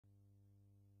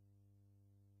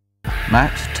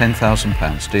Matt,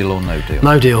 £10,000. Deal or no deal?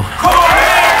 No deal.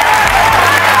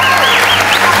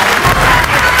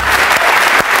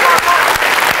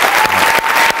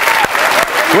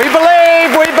 We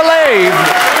believe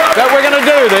that we're going to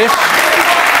do this.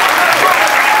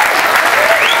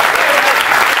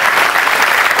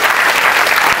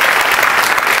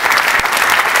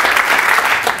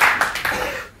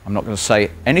 I'm not going to say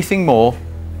anything more.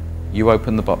 You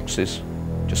open the boxes.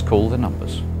 Just call the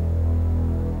numbers.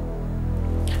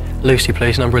 Lucy,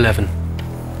 please, number 11.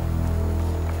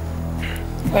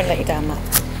 Won't let you down,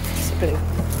 Matt. It's blue.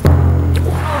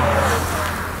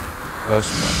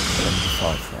 First one,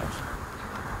 75,000.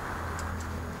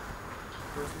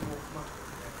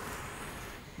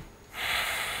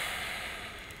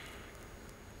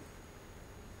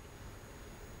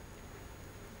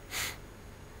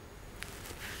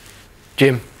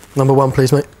 Jim, number 1,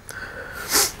 please, mate.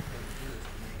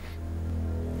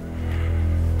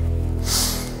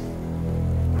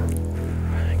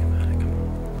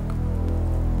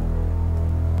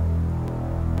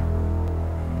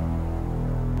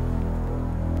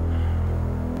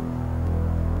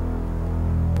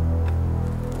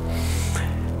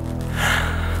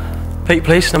 Pete,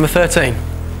 please, number 13.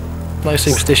 No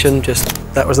superstition, just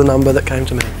that was the number that came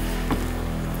to me.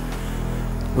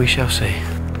 We shall see.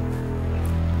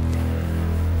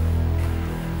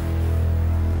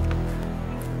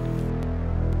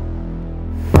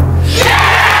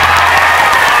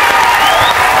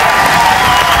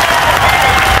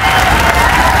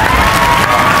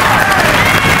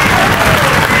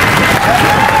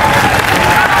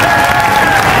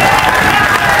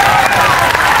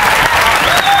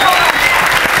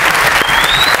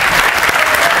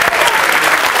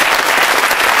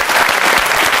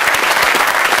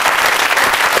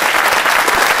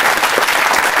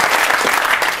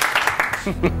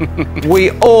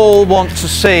 We all want to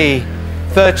see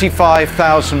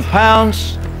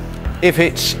 £35,000. If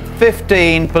it's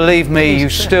 15, believe me, you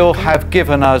still have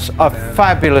given us a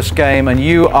fabulous game and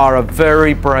you are a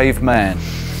very brave man.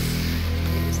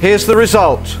 Here's the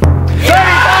result.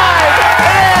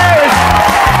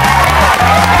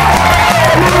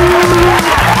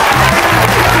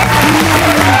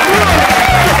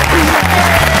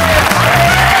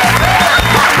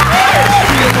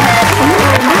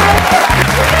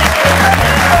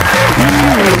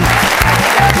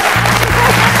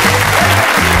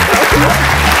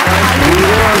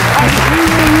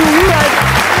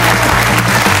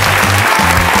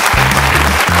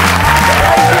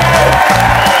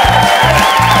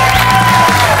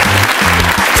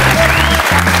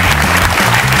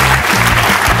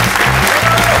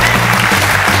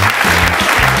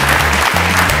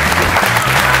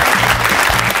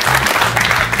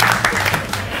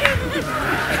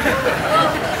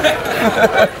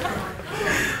 35!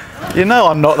 You know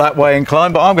I'm not that way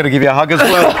inclined, but I'm going to give you a hug as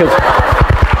well.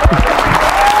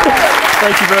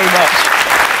 Thank you very much.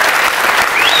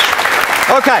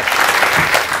 OK,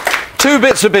 2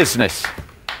 bits of business.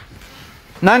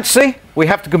 Nancy, we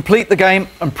have to complete the game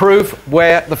and prove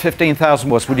where the 15,000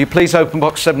 was. Would you please open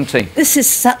box 17? This is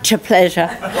such a pleasure.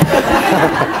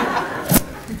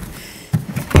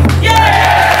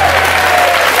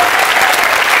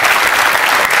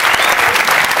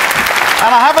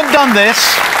 And I haven't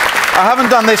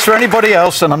done this for anybody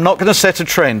else, and I'm not going to set a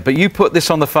trend, but you put this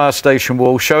on the fire station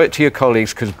wall, show it to your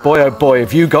colleagues, because boy, oh boy,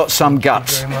 have you got some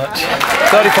guts. Thank you very much.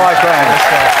 35 grand.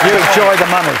 You enjoy the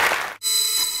money.